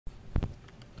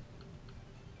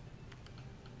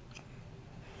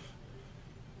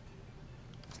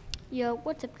Yo,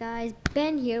 what's up guys?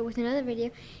 Ben here with another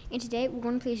video, and today we're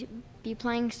going to be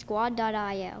playing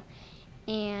Squad.io.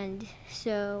 And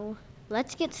so,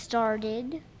 let's get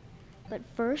started. But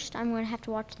first, I'm going to have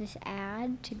to watch this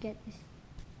ad to get this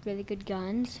really good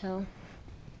gun, so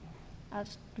I'll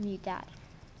just mute that.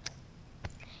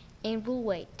 And we'll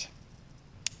wait.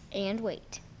 And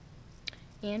wait.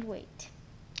 And wait.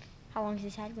 How long is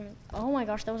this ad going to... Oh my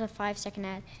gosh, that was a 5-second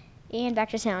ad. And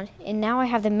back to sound. And now I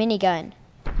have the minigun.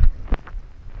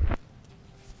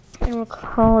 And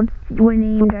we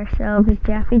named ourselves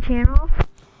Jeffy Channel.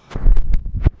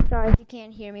 Sorry if you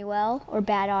can't hear me well, or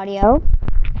bad audio.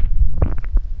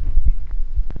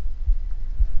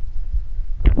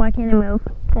 Why can't it move?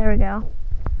 There we go.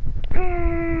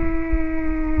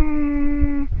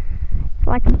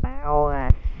 Like a barrel,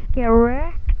 get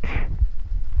wrecked.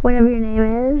 Whatever your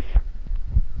name is.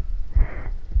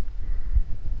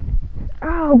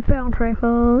 Oh, bounce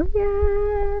rifle,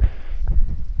 yes!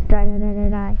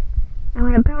 Die. I'm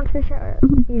gonna bounce these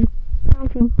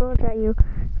bouncy bullets at you.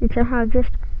 You somehow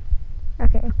just,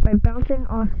 okay, by bouncing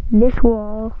off this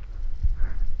wall.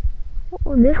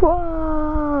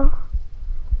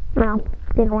 No,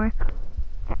 didn't work.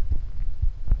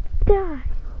 Die.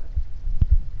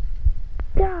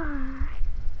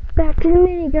 Back to the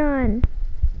minigun.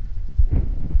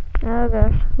 Oh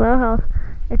gosh, low health.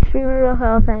 Extremely low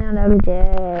health, and I'm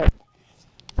dead.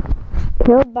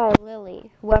 Killed by Lily,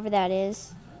 whoever that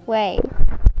is. Wait.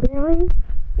 Lily?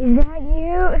 Is that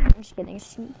you? I'm just kidding.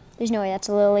 There's no way that's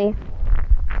Lily.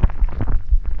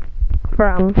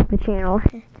 From the channel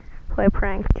who I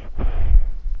pranked.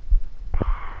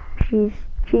 She's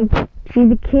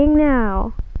the king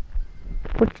now.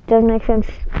 Which doesn't make sense.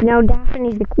 No,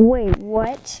 Daphne's the... Wait,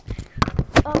 what?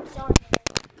 Oh, sorry.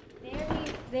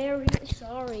 Very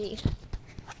sorry.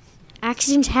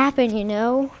 Accidents happen, you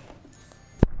know?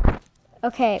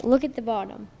 Okay, look at the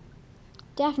bottom.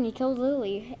 Daphne killed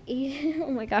Lily.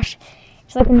 Oh my gosh.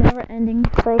 It's like a never-ending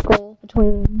cycle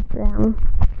between them.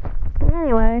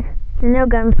 Anyway, no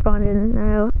gun spawned in,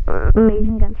 no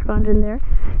amazing gun spawned in there.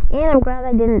 And I'm glad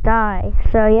I didn't die.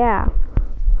 So yeah.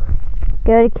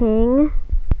 Go to King.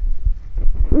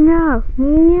 No.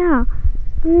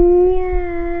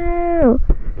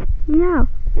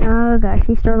 Oh gosh,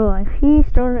 he stole a life. He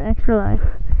stole an extra life.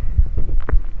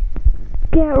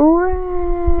 Get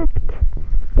wrecked!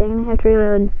 They're gonna have to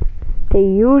reload the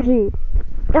Uzi.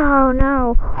 Oh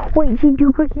no! Wait, she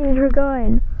duplicated her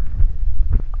gun.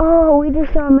 Oh, we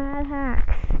just saw mad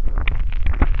hacks.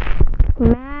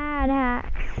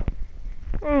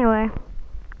 Anyway.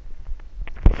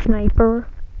 Sniper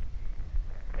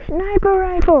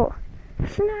rifle!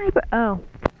 Oh.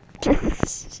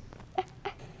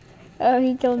 Oh,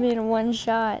 he killed me in one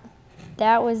shot.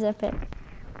 That was epic.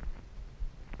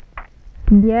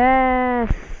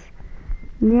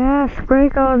 Yes,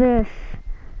 break all this.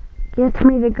 Get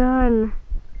me the gun.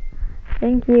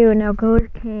 Thank you. Now go to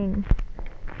King.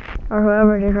 Or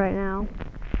whoever it is right now.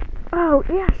 Oh,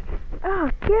 yes.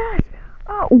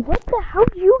 Oh, what the? How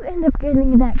did you end up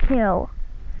getting that kill?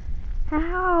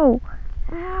 How?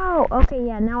 Okay,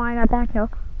 yeah, now I got that kill.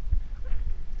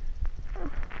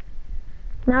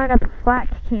 Now I got the flat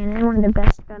cannon, one of the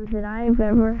best guns that I've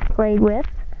ever played with.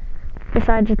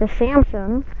 Besides the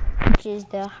Samsung, which is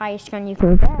the highest gun you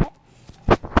can get.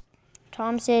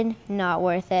 Thompson, not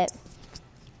worth it.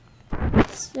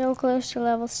 So close to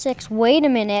level 6. Wait a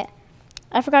minute.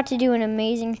 I forgot to do an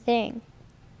amazing thing.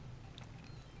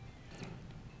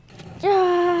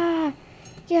 Get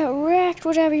wrecked,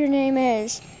 whatever your name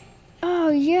is. Oh,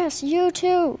 yes, you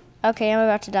too. Okay, I'm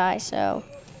about to die, so.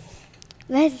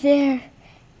 Right there.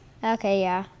 Okay,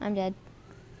 yeah, I'm dead.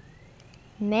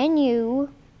 Menu.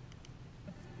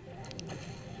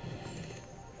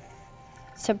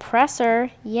 Suppressor.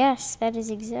 Yes, that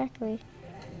is exactly.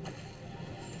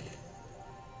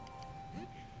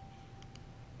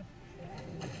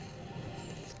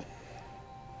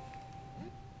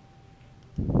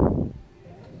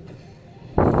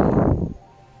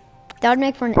 That would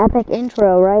make for an epic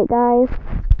intro, right, guys?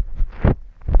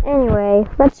 Anyway,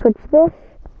 let's switch this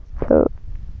to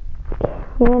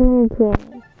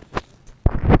Canyon.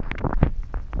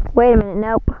 Wait a minute,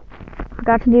 nope.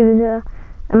 Forgot to do the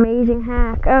amazing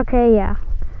hack. Okay, yeah.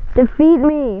 Defeat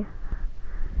me.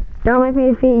 Don't make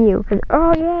me defeat you.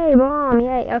 Oh, yay, bomb,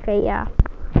 yay. Okay, yeah.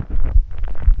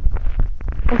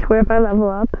 I swear if I level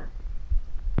up.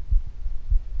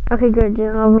 Okay, good,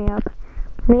 didn't level me up.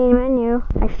 Main menu.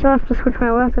 I still have to switch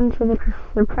my weapon to the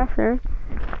suppressor.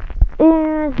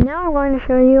 And now I'm going to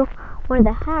show you one of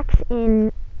the hacks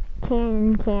in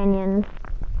Canyon.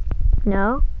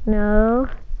 No.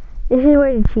 This is a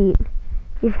way to cheat.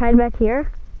 You just head back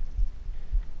here.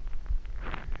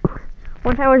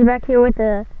 Once I was back here with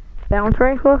the bounce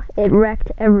rifle, it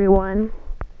wrecked everyone.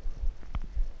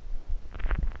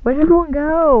 Where'd everyone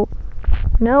go?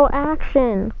 No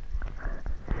action.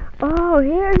 Oh,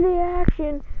 here's the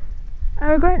action.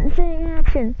 I regret saying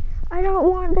action. I don't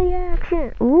want the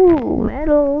action. Ooh,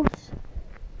 medals.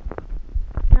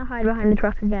 I'll hide behind the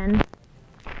truck again.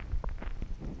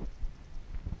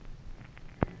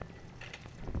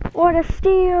 What a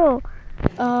steal!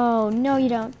 Oh, no you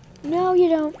don't. No you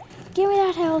don't. Give me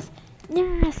that health.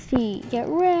 Nasty. Get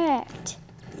wrecked.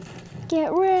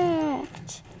 Get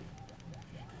wrecked.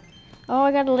 Oh,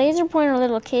 I got a laser pointer,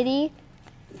 little kitty.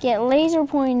 Get laser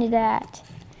pointed at.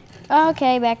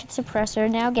 Okay, back to the suppressor.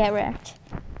 Now get wrecked.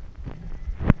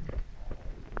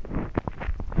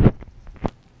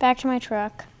 Back to my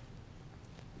truck.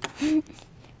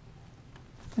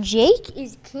 Jake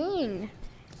is king.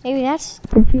 Maybe that's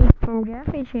the Jake from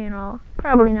Jaffe channel.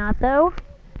 Probably not, though.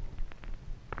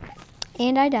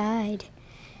 And I died.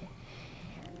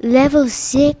 Level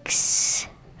 6.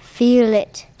 Feel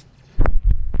it.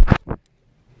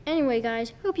 Anyway,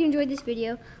 guys, hope you enjoyed this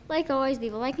video. Like always,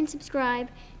 leave a like and subscribe.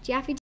 Jaffe